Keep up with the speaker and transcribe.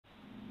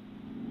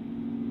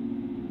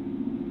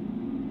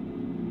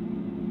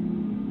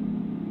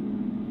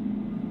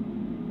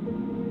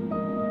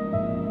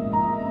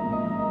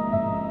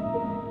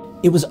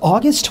It was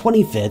August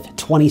 25th,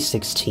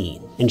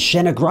 2016, and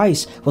Shana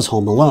Grice was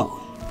home alone.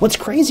 What's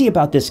crazy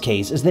about this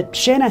case is that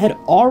Shana had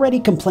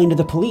already complained to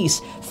the police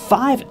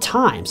 5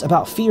 times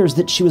about fears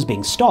that she was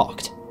being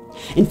stalked.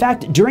 In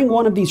fact, during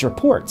one of these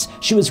reports,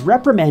 she was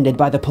reprimanded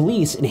by the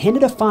police and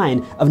handed a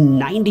fine of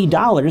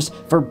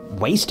 $90 for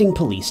wasting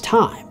police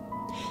time.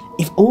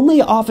 If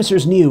only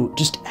officers knew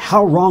just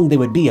how wrong they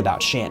would be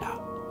about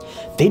Shana.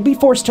 They'd be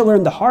forced to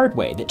learn the hard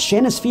way that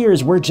Shana's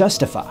fears were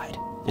justified,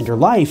 and her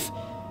life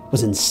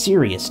was in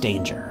serious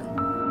danger.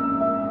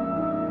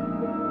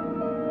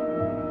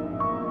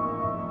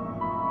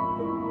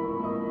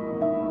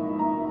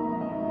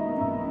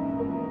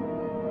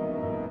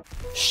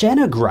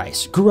 Shana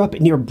Grice grew up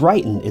near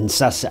Brighton in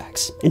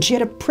Sussex, and she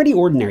had a pretty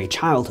ordinary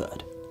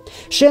childhood.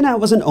 Shana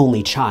was an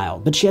only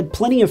child, but she had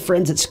plenty of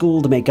friends at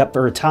school to make up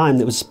for her time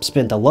that was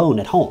spent alone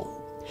at home.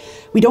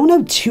 We don't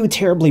know too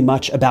terribly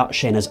much about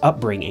Shana's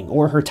upbringing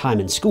or her time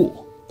in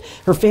school.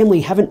 Her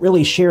family haven't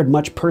really shared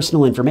much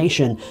personal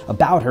information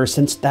about her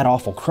since that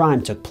awful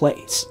crime took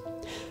place.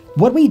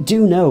 What we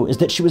do know is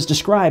that she was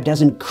described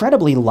as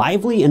incredibly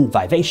lively and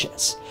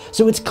vivacious,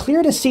 so it's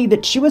clear to see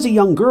that she was a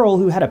young girl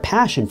who had a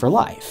passion for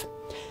life.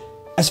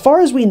 As far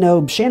as we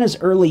know, Shana's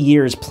early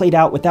years played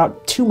out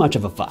without too much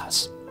of a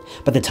fuss.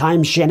 By the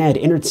time Shana had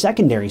entered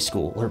secondary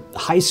school, or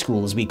high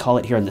school as we call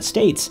it here in the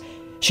States,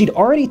 she'd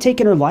already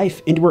taken her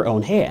life into her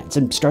own hands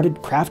and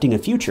started crafting a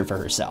future for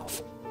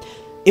herself.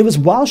 It was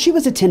while she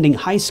was attending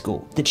high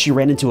school that she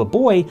ran into a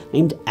boy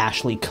named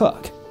Ashley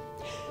Cook.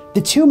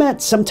 The two met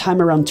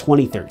sometime around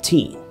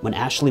 2013, when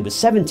Ashley was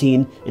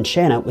 17 and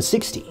Shana was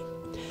 16.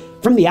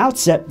 From the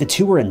outset, the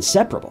two were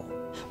inseparable.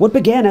 What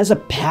began as a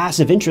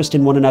passive interest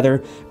in one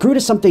another grew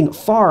to something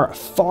far,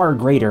 far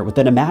greater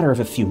within a matter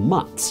of a few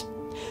months.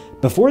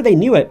 Before they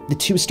knew it, the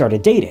two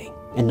started dating,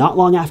 and not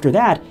long after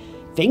that,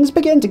 things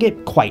began to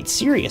get quite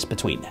serious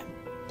between them.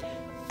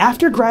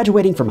 After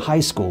graduating from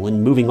high school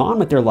and moving on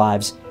with their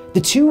lives,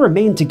 the two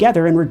remained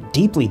together and were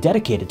deeply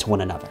dedicated to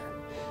one another.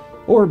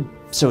 Or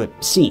so it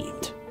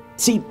seemed.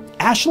 See,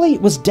 Ashley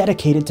was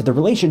dedicated to the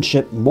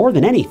relationship more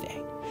than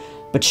anything,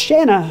 but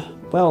Shana,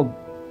 well,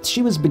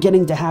 she was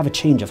beginning to have a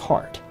change of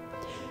heart.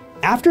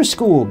 After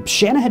school,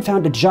 Shana had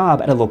found a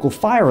job at a local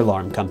fire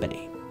alarm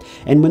company.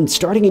 And when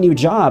starting a new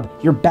job,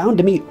 you're bound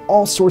to meet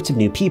all sorts of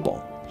new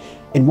people.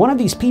 And one of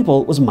these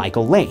people was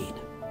Michael Lane.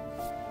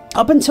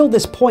 Up until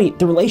this point,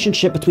 the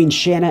relationship between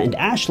Shana and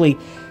Ashley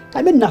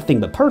had been nothing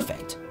but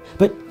perfect.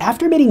 But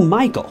after meeting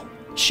Michael,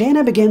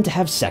 Shana began to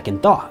have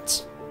second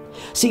thoughts.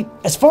 See,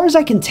 as far as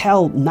I can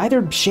tell,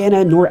 neither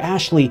Shana nor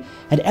Ashley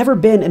had ever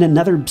been in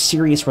another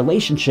serious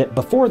relationship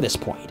before this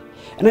point.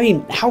 And I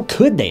mean, how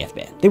could they have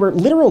been? They were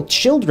literal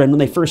children when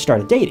they first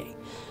started dating.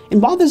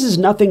 And while this is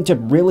nothing to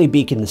really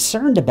be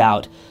concerned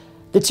about,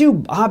 the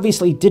two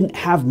obviously didn't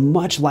have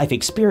much life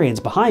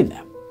experience behind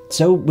them.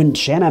 So when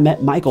Shana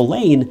met Michael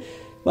Lane,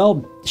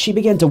 well, she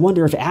began to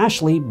wonder if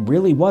Ashley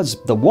really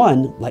was the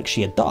one like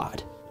she had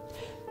thought.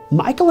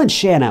 Michael and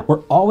Shana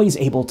were always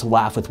able to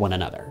laugh with one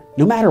another,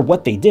 no matter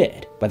what they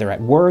did, whether at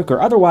work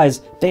or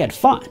otherwise, they had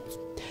fun.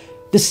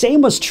 The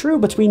same was true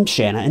between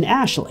Shana and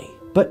Ashley,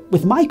 but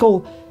with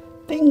Michael,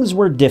 things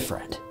were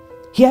different.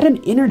 He had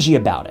an energy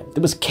about him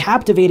that was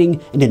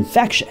captivating and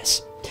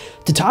infectious.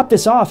 To top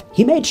this off,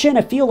 he made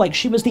Shana feel like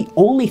she was the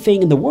only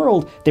thing in the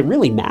world that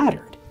really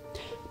mattered.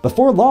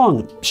 Before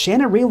long,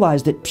 Shana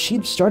realized that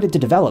she'd started to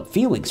develop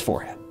feelings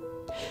for him.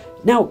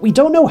 Now, we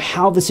don't know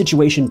how the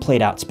situation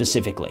played out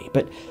specifically,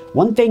 but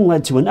one thing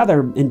led to another,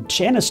 and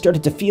Shana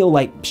started to feel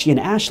like she and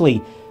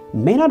Ashley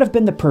may not have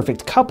been the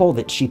perfect couple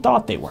that she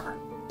thought they were.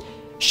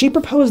 She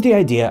proposed the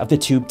idea of the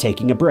two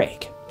taking a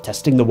break,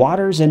 testing the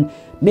waters, and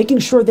making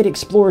sure they'd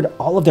explored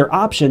all of their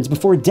options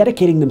before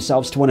dedicating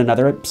themselves to one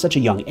another at such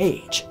a young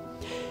age.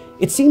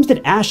 It seems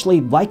that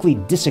Ashley likely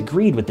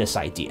disagreed with this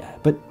idea,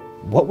 but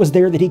what was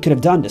there that he could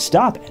have done to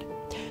stop it?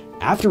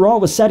 After all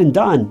was said and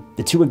done,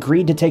 the two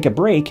agreed to take a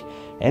break,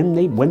 and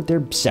they went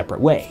their separate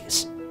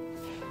ways.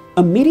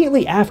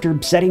 Immediately after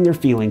setting their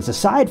feelings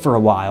aside for a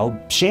while,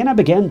 Shana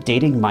began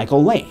dating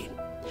Michael Lane.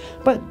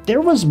 But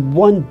there was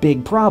one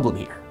big problem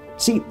here.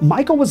 See,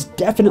 Michael was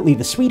definitely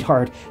the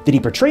sweetheart that he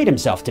portrayed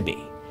himself to be,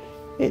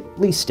 at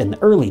least in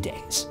the early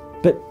days.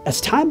 But as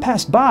time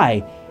passed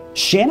by,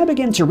 Shana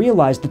began to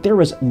realize that there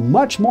was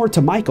much more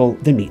to Michael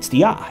than meets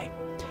the eye.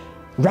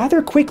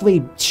 Rather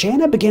quickly,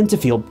 Shana began to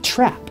feel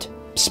trapped,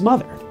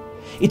 smothered.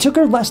 It took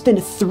her less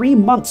than 3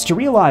 months to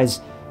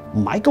realize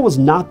Michael was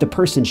not the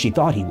person she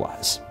thought he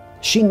was.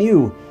 She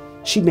knew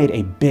she'd made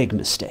a big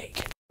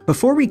mistake.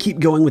 Before we keep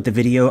going with the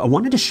video, I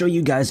wanted to show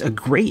you guys a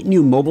great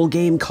new mobile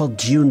game called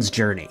June's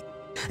Journey.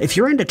 If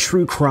you're into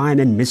true crime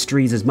and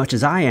mysteries as much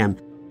as I am,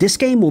 this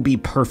game will be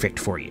perfect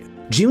for you.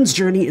 June's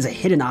Journey is a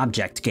hidden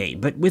object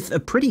game, but with a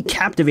pretty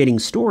captivating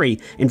story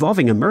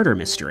involving a murder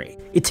mystery.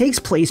 It takes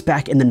place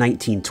back in the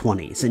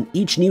 1920s, and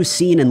each new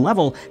scene and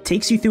level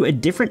takes you through a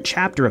different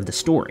chapter of the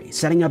story,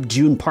 setting up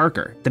June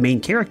Parker, the main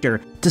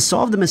character, to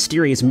solve the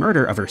mysterious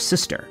murder of her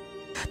sister.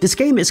 This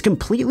game is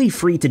completely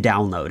free to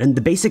download, and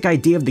the basic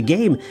idea of the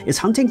game is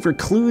hunting for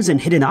clues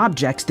and hidden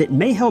objects that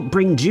may help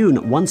bring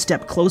June one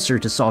step closer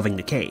to solving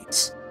the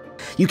case.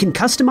 You can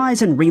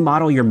customize and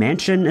remodel your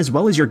mansion as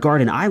well as your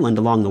garden island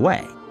along the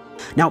way.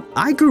 Now,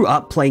 I grew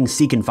up playing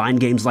seek and find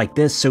games like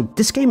this, so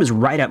this game is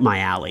right up my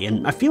alley,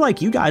 and I feel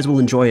like you guys will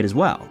enjoy it as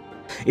well.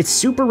 It's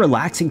super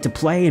relaxing to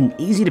play and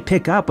easy to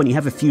pick up when you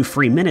have a few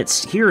free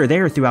minutes here or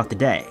there throughout the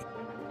day.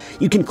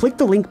 You can click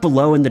the link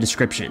below in the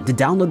description to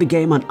download the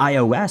game on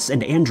iOS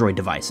and Android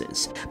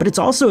devices, but it's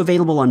also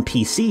available on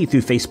PC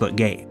through Facebook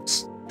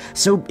Games.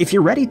 So if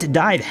you're ready to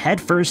dive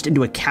headfirst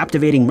into a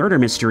captivating murder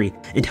mystery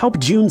and help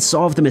June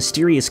solve the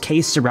mysterious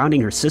case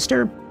surrounding her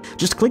sister,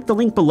 just click the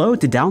link below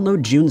to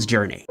download June's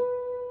Journey.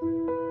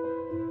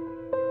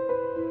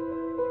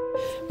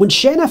 When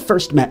Shana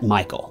first met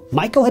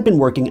Michael had been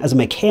working as a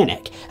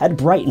mechanic at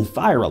Brighton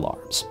Fire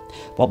Alarms,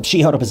 while she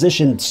held a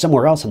position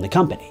somewhere else in the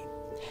company.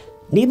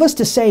 Needless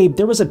to say,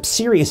 there was a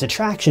serious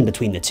attraction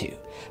between the two,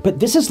 but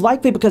this is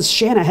likely because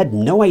Shana had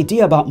no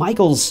idea about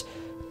Michael's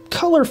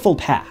colorful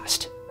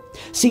past.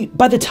 See,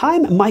 by the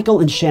time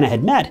Michael and Shana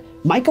had met,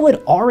 Michael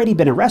had already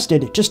been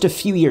arrested just a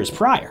few years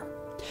prior.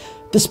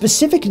 The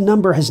specific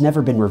number has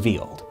never been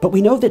revealed, but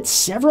we know that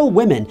several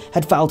women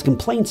had filed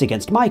complaints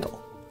against Michael.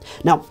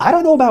 Now, I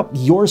don't know about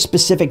your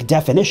specific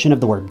definition of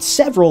the word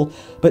several,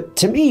 but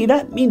to me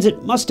that means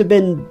it must have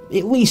been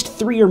at least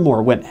 3 or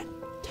more women.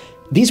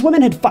 These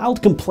women had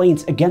filed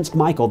complaints against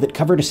Michael that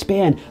covered a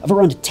span of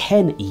around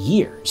 10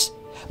 years.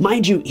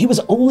 Mind you, he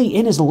was only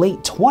in his late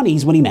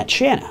 20s when he met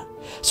Shana,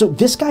 so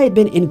this guy had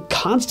been in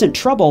constant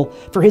trouble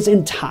for his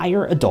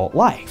entire adult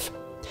life.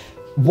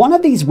 One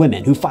of these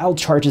women who filed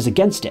charges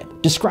against him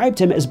described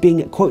him as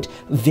being, quote,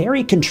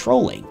 very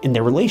controlling in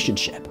their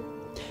relationship.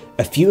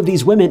 A few of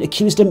these women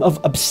accused him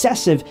of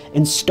obsessive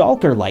and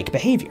stalker-like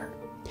behavior.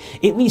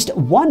 At least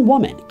one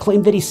woman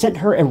claimed that he sent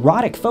her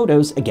erotic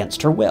photos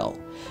against her will,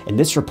 and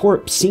this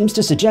report seems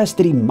to suggest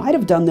that he might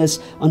have done this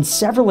on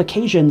several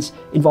occasions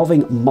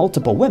involving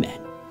multiple women.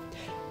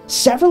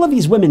 Several of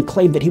these women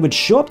claimed that he would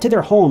show up to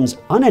their homes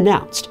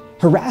unannounced,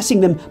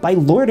 harassing them by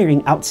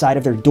loitering outside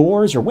of their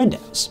doors or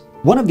windows.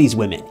 One of these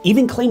women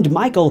even claimed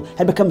Michael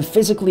had become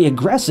physically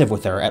aggressive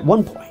with her at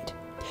one point.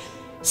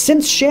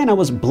 Since Shana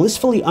was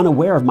blissfully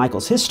unaware of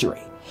Michael's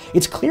history,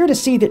 it's clear to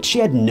see that she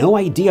had no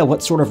idea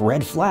what sort of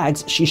red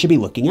flags she should be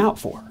looking out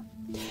for.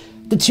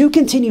 The two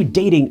continued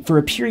dating for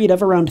a period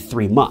of around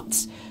 3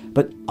 months,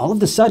 but all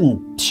of a sudden,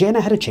 Shana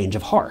had a change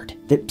of heart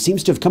that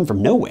seems to have come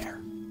from nowhere.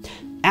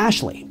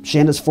 Ashley,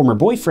 Shana's former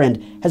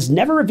boyfriend, has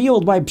never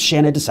revealed why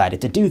Shana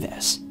decided to do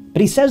this,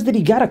 but he says that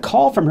he got a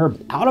call from her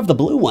out of the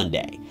blue one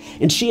day,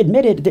 and she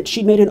admitted that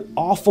she'd made an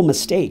awful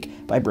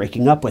mistake by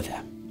breaking up with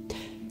him.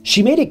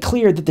 She made it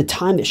clear that the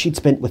time that she'd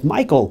spent with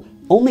Michael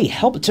only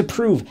helped to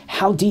prove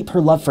how deep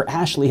her love for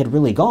Ashley had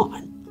really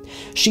gone.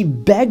 She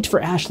begged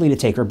for Ashley to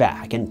take her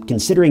back, and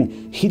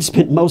considering he'd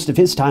spent most of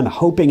his time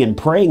hoping and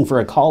praying for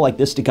a call like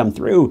this to come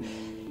through,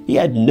 he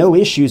had no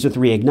issues with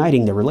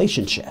reigniting their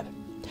relationship.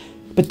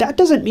 But that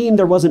doesn't mean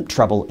there wasn't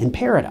trouble in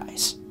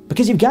paradise,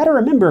 because you've got to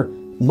remember,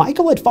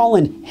 Michael had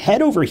fallen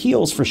head over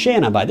heels for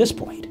Shana by this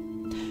point.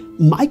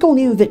 Michael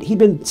knew that he'd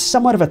been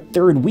somewhat of a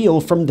third wheel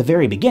from the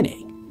very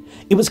beginning.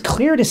 It was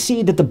clear to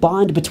see that the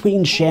bond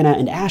between Shana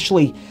and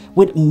Ashley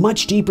went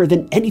much deeper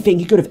than anything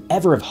he could have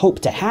ever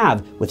hoped to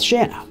have with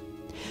Shana.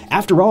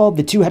 After all,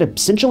 the two had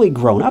essentially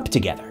grown up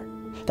together.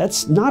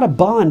 That's not a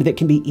bond that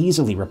can be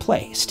easily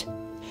replaced.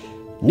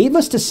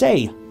 Needless to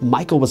say,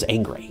 Michael was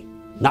angry.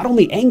 Not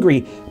only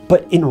angry,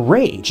 but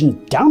enraged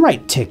and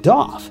downright ticked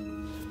off.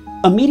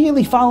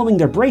 Immediately following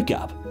their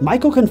breakup,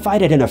 Michael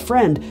confided in a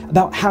friend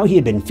about how he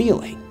had been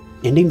feeling,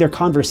 ending their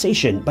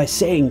conversation by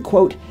saying,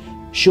 quote,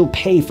 "She'll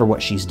pay for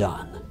what she's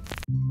done."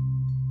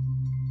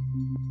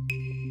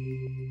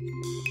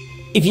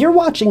 If you're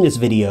watching this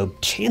video,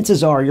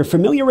 chances are you're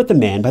familiar with a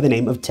man by the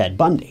name of Ted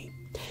Bundy.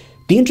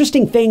 The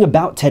interesting thing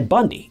about Ted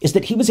Bundy is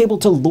that he was able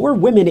to lure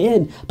women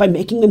in by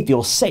making them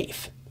feel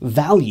safe,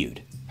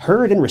 valued,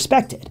 heard, and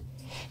respected.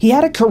 He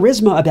had a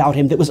charisma about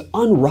him that was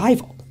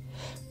unrivaled.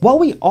 While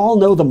we all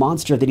know the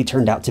monster that he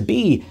turned out to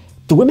be,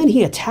 the women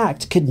he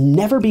attacked could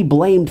never be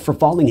blamed for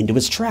falling into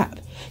his trap.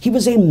 He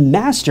was a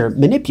master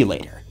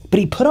manipulator, but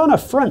he put on a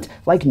front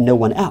like no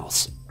one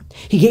else.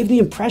 He gave the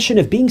impression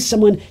of being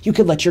someone you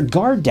could let your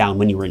guard down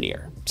when you were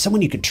near,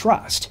 someone you could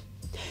trust.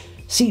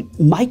 See,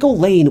 Michael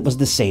Lane was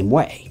the same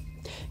way.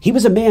 He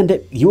was a man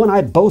that you and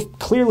I both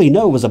clearly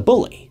know was a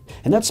bully,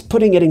 and that's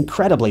putting it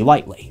incredibly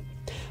lightly.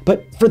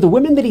 But for the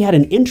women that he had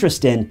an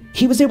interest in,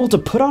 he was able to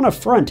put on a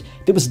front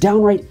that was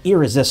downright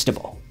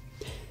irresistible.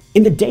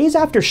 In the days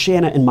after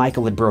Shana and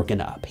Michael had broken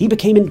up, he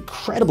became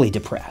incredibly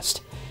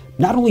depressed.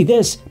 Not only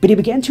this, but he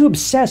began to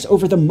obsess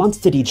over the months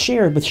that he'd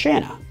shared with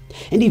Shana,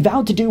 and he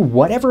vowed to do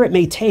whatever it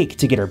may take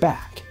to get her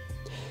back.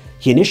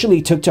 He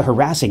initially took to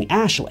harassing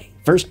Ashley,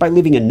 first by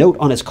leaving a note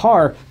on his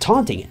car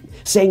taunting him,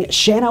 saying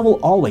Shana will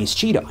always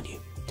cheat on you.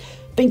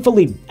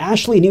 Thankfully,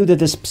 Ashley knew that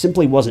this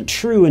simply wasn't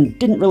true and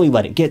didn't really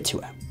let it get to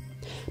him.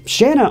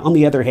 Shana, on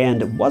the other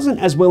hand, wasn't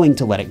as willing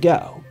to let it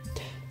go.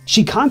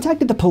 She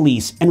contacted the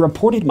police and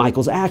reported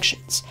Michael's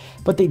actions,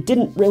 but they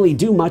didn't really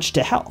do much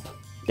to help.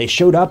 They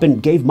showed up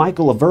and gave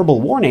Michael a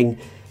verbal warning,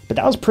 but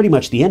that was pretty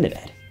much the end of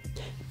it.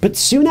 But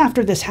soon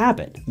after this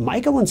happened,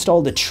 Michael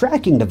installed a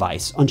tracking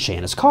device on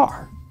Shana's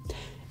car.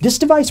 This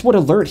device would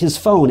alert his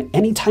phone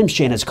anytime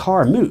Shana's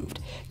car moved,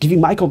 giving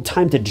Michael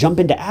time to jump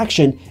into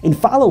action and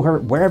follow her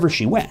wherever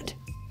she went.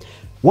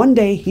 One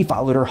day, he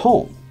followed her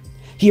home.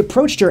 He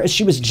approached her as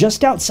she was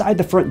just outside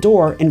the front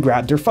door and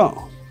grabbed her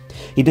phone.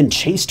 He then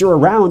chased her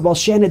around while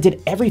Shana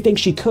did everything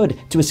she could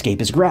to escape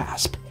his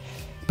grasp.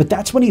 But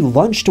that's when he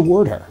lunged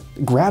toward her,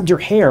 grabbed her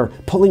hair,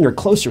 pulling her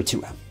closer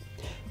to him.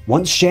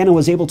 Once Shana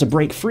was able to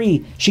break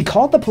free, she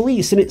called the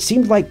police, and it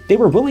seemed like they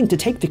were willing to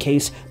take the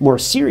case more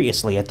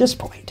seriously at this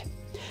point.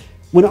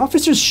 When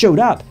officers showed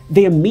up,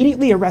 they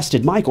immediately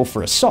arrested Michael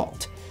for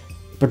assault.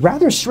 But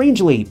rather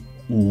strangely,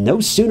 no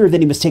sooner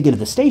than he was taken to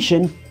the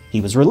station,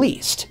 he was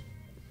released.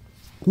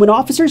 When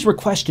officers were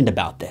questioned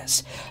about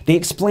this, they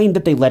explained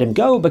that they let him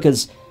go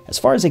because, as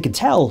far as they could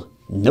tell,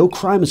 no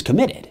crime was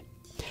committed.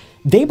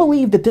 They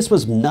believed that this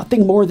was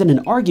nothing more than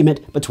an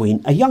argument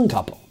between a young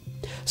couple,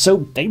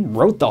 so they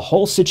wrote the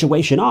whole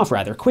situation off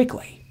rather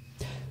quickly.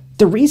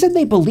 The reason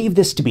they believed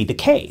this to be the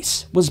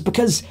case was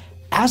because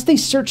as they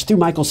searched through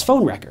Michael's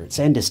phone records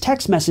and his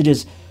text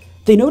messages,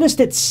 they noticed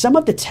that some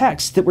of the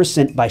texts that were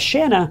sent by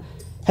Shana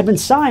had been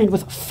signed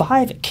with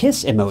 5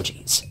 kiss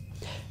emojis.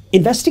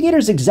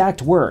 Investigators'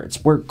 exact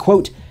words were,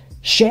 quote,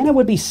 "Shana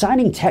would be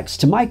signing texts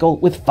to Michael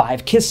with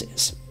 5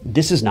 kisses.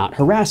 This is not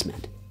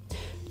harassment."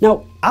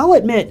 Now, I'll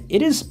admit,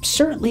 it is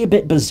certainly a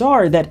bit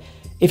bizarre that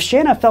if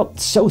Shana felt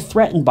so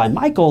threatened by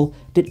Michael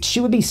that she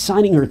would be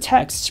signing her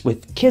texts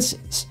with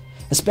kisses,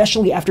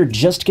 especially after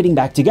just getting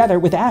back together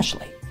with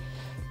Ashley.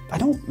 I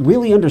don't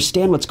really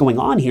understand what's going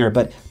on here,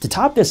 but to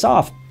top this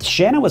off,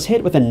 Shana was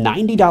hit with a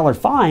 $90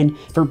 fine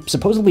for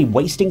supposedly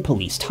wasting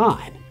police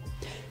time.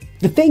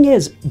 The thing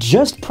is,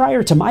 just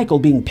prior to Michael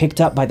being picked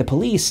up by the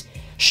police,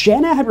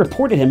 Shana had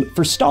reported him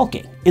for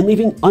stalking and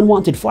leaving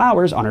unwanted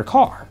flowers on her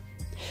car.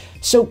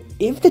 So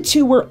if the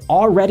two were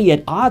already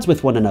at odds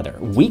with one another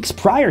weeks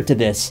prior to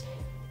this,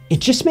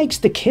 it just makes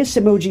the kiss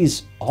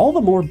emojis all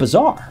the more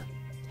bizarre.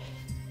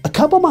 A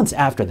couple months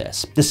after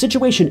this, the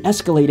situation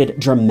escalated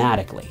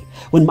dramatically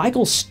when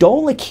Michael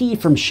stole a key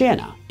from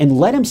Shana and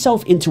let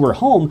himself into her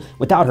home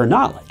without her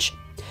knowledge.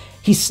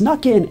 He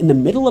snuck in the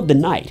middle of the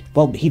night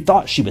while he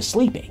thought she was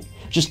sleeping,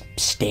 just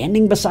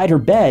standing beside her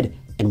bed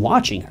and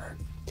watching her.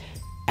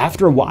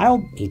 After a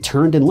while, he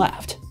turned and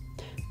left.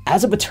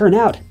 As it would turn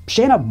out,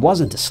 Shana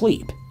wasn't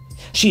asleep.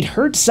 She'd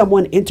heard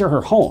someone enter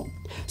her home,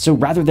 so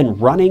rather than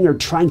running or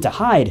trying to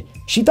hide,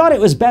 she thought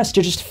it was best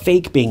to just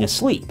fake being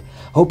asleep,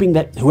 hoping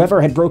that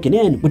whoever had broken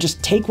in would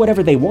just take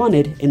whatever they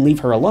wanted and leave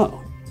her alone.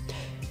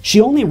 She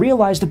only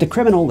realized that the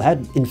criminal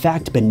had in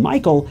fact been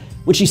Michael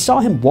when she saw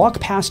him walk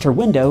past her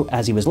window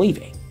as he was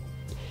leaving.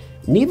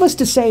 Needless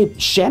to say,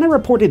 Shana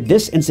reported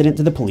this incident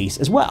to the police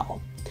as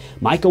well.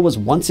 Michael was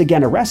once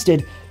again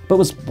arrested, but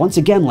was once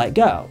again let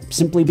go,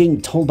 simply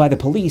being told by the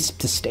police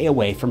to stay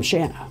away from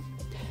Shana.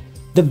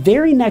 The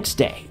very next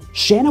day,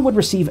 Shana would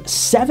receive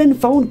 7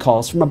 phone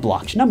calls from a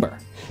blocked number,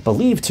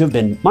 believed to have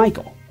been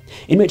Michael,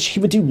 in which he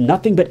would do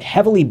nothing but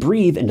heavily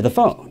breathe into the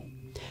phone.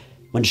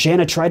 When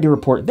Shana tried to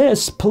report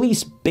this,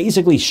 police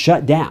basically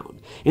shut down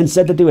and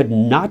said that they would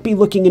not be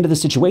looking into the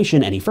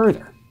situation any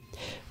further.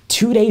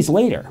 2 days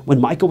later,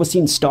 when Michael was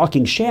seen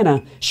stalking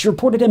Shana, she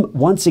reported him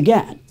once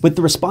again, with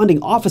the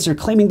responding officer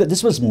claiming that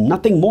this was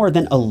nothing more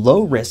than a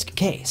low-risk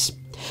case,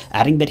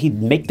 adding that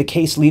he'd make the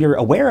case leader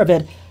aware of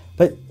it,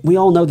 but we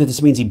all know that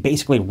this means he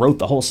basically wrote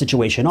the whole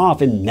situation off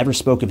and never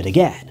spoke of it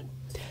again.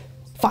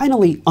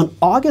 Finally, on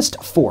August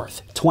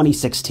 4th,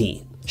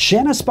 2016,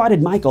 Shana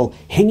spotted Michael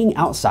hanging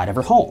outside of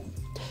her home.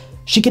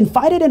 She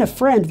confided in a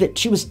friend that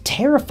she was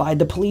terrified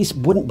the police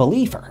wouldn't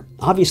believe her,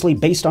 obviously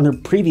based on her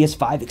previous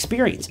 5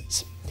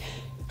 experiences.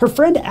 Her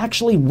friend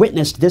actually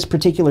witnessed this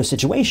particular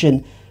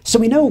situation, so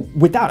we know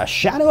without a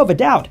shadow of a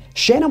doubt,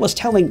 Shana was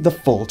telling the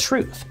full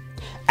truth.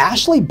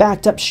 Ashley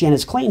backed up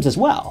Shana's claims as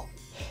well.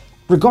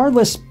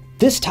 Regardless,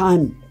 this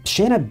time,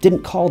 Shana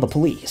didn't call the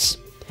police.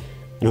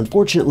 And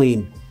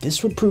unfortunately,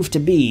 this would prove to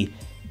be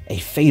a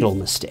fatal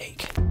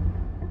mistake.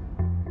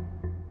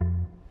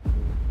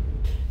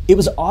 It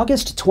was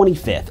August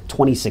 25th,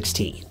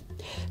 2016.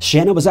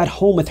 Shana was at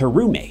home with her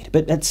roommate,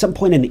 but at some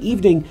point in the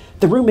evening,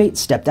 the roommate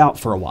stepped out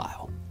for a while.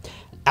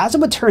 As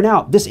it would turn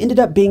out, this ended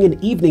up being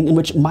an evening in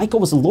which Michael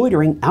was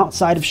loitering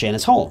outside of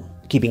Shana's home,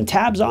 keeping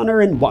tabs on her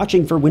and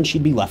watching for when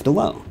she'd be left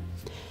alone.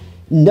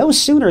 No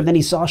sooner than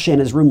he saw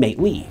Shana's roommate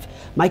leave,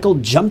 Michael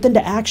jumped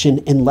into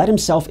action and let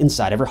himself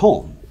inside of her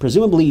home,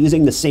 presumably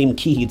using the same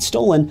key he'd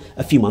stolen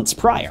a few months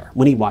prior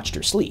when he watched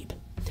her sleep.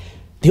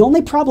 The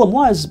only problem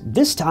was,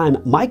 this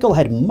time, Michael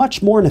had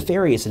much more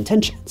nefarious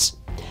intentions.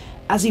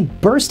 As he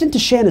burst into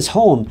Shana's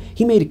home,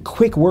 he made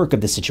quick work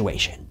of the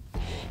situation.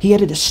 He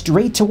headed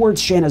straight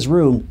towards Shana's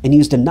room and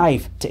used a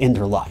knife to end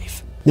her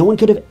life. No one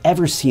could have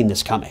ever seen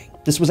this coming.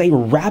 This was a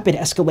rapid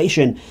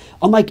escalation,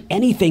 unlike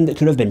anything that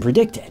could have been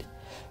predicted.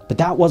 But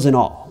that wasn't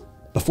all.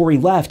 Before he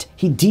left,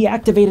 he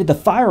deactivated the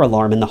fire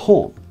alarm in the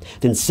home,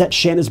 then set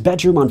Shana's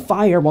bedroom on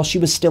fire while she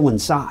was still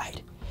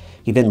inside.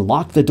 He then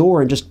locked the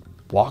door and just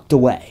walked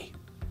away.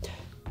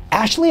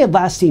 Ashley had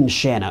last seen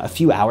Shana a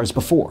few hours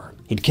before.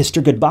 He'd kissed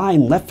her goodbye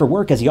and left for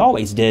work as he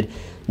always did,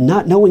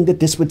 not knowing that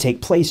this would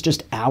take place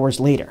just hours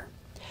later.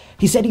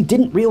 He said he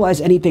didn't realize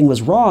anything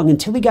was wrong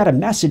until he got a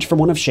message from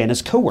one of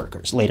Shana's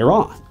coworkers later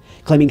on,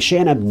 claiming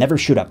Shana never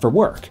showed up for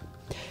work.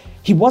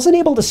 He wasn't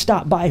able to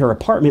stop by her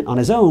apartment on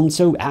his own,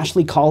 so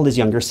Ashley called his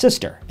younger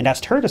sister and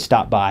asked her to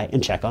stop by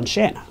and check on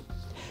Shana.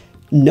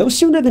 No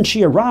sooner than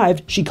she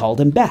arrived, she called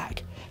him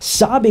back,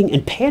 sobbing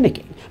and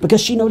panicking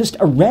because she noticed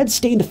a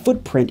red-stained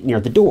footprint near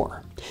the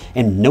door,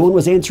 and no one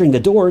was answering the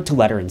door to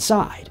let her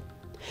inside.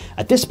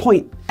 At this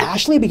point,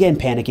 Ashley began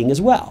panicking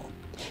as well.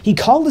 He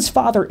called his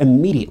father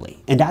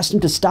immediately and asked him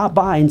to stop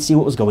by and see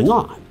what was going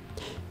on.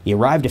 He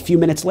arrived a few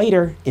minutes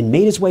later and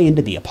made his way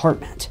into the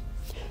apartment.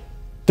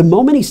 The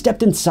moment he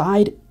stepped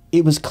inside,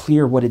 it was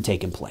clear what had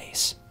taken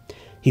place.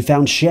 He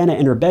found Shana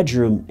in her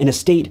bedroom in a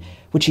state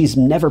which he's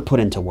never put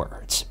into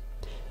words.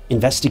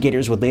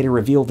 Investigators would later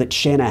reveal that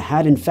Shana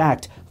had in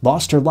fact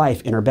lost her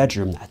life in her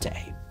bedroom that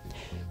day.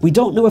 We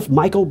don't know if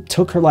Michael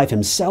took her life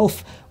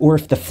himself or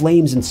if the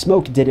flames and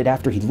smoke did it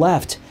after he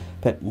left,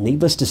 but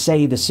needless to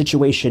say, the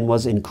situation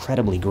was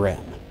incredibly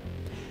grim.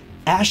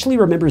 Ashley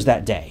remembers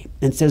that day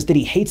and says that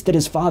he hates that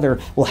his father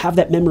will have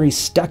that memory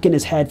stuck in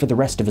his head for the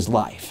rest of his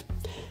life.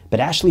 But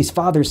Ashley's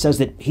father says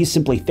that he's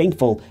simply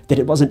thankful that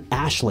it wasn't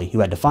Ashley who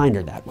had to find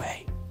her that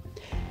way.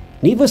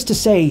 Needless to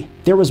say,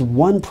 there was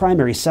one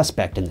primary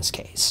suspect in this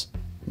case: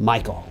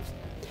 Michael.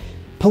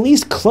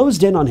 Police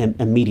closed in on him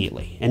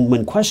immediately, and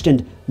when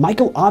questioned,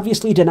 Michael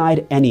obviously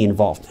denied any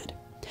involvement.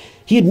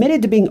 He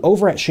admitted to being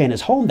over at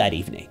Shana's home that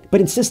evening,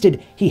 but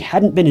insisted he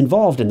hadn't been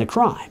involved in the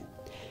crime.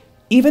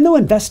 Even though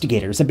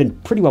investigators have been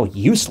pretty well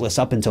useless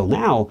up until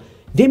now,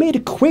 they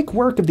made quick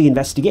work of the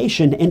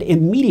investigation and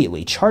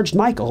immediately charged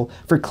Michael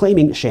for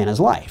claiming Shana's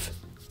life.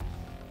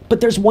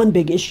 But there's one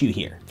big issue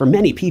here for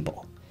many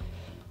people.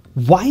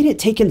 Why had it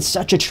taken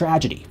such a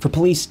tragedy for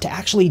police to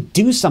actually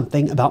do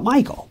something about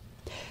Michael?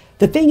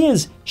 The thing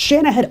is,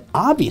 Shana had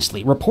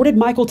obviously reported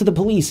Michael to the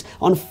police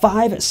on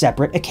 5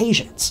 separate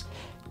occasions.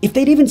 If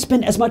they'd even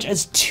spent as much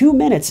as 2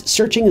 minutes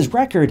searching his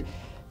record,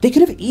 they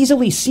could have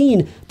easily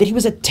seen that he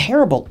was a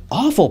terrible,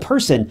 awful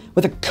person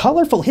with a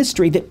colorful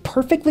history that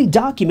perfectly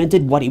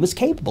documented what he was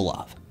capable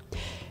of.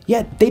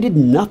 Yet they did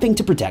nothing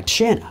to protect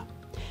Shana.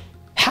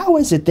 How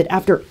is it that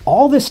after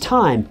all this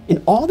time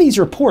and all these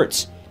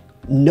reports,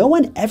 no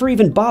one ever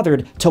even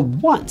bothered to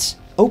once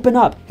open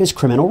up his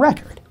criminal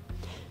record?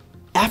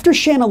 After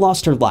Shana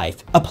lost her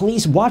life, a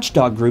police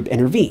watchdog group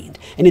intervened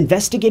and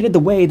investigated the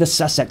way the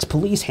Sussex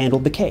police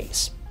handled the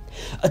case.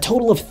 A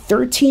total of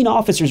 13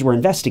 officers were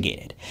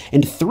investigated,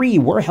 and 3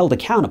 were held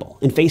accountable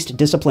and faced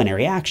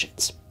disciplinary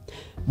actions.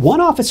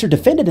 One officer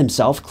defended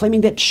himself,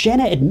 claiming that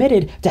Shana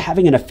admitted to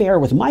having an affair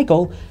with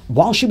Michael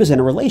while she was in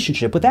a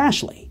relationship with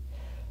Ashley.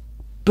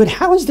 But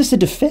how is this a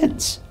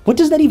defense? What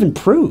does that even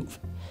prove?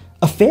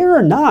 Affair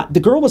or not, the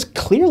girl was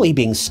clearly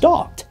being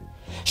stalked.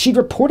 She'd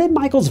reported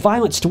Michael's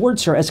violence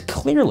towards her as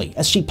clearly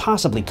as she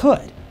possibly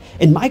could,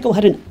 and Michael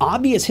had an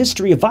obvious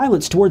history of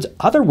violence towards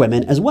other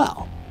women as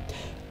well.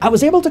 I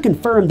was able to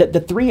confirm that the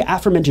 3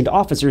 aforementioned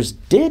officers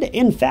did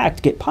in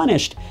fact get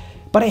punished,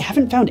 but I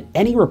haven't found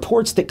any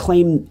reports that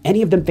claim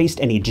any of them faced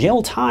any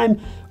jail time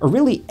or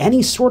really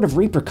any sort of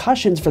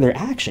repercussions for their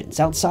actions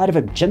outside of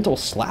a gentle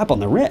slap on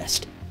the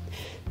wrist.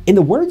 In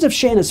the words of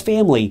Shana's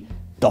family,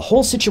 the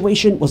whole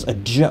situation was a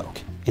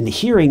joke and the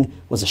hearing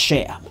was a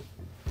sham.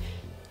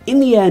 In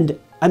the end,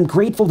 I'm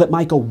grateful that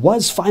Michael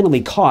was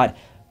finally caught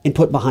and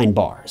put behind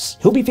bars.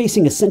 He'll be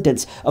facing a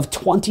sentence of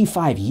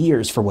 25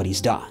 years for what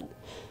he's done.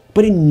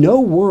 But in no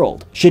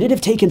world should it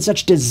have taken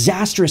such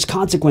disastrous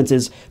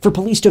consequences for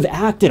police to have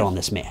acted on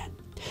this man.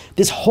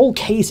 This whole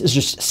case is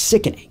just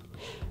sickening,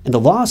 and the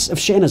loss of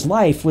Shana's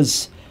life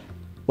was,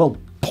 well,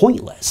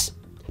 pointless.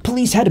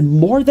 Police had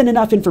more than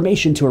enough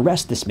information to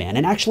arrest this man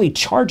and actually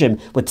charge him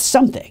with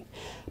something,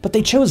 but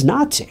they chose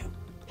not to.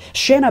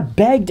 Shana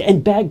begged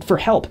and begged for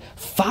help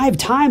 5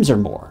 times or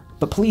more,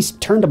 but police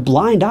turned a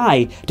blind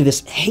eye to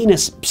this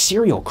heinous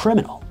serial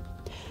criminal.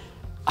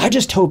 I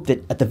just hope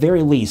that at the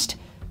very least,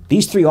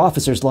 these 3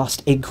 officers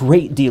lost a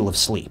great deal of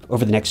sleep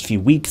over the next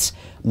few weeks,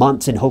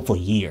 months, and hopefully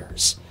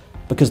years,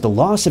 because the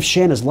loss of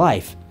Shana's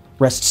life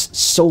rests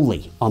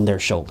solely on their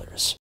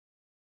shoulders.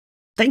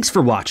 Thanks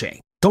for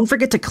watching. Don't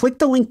forget to click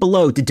the link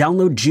below to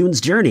download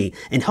June's journey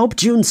and help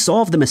June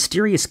solve the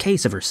mysterious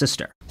case of her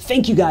sister.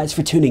 Thank you guys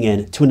for tuning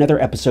in to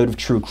another episode of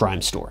True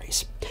Crime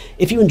Stories.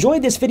 If you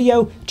enjoyed this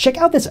video, check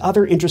out this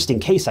other interesting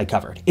case I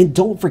covered, and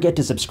don't forget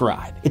to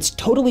subscribe. It's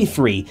totally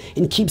free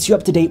and keeps you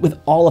up to date with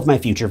all of my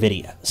future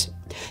videos.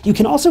 You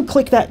can also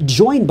click that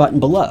join button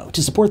below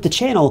to support the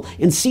channel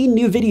and see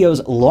new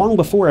videos long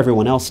before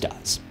everyone else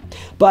does.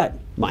 But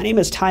my name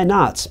is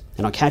tynottsyt,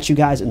 and I'll catch you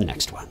guys in the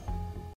next one.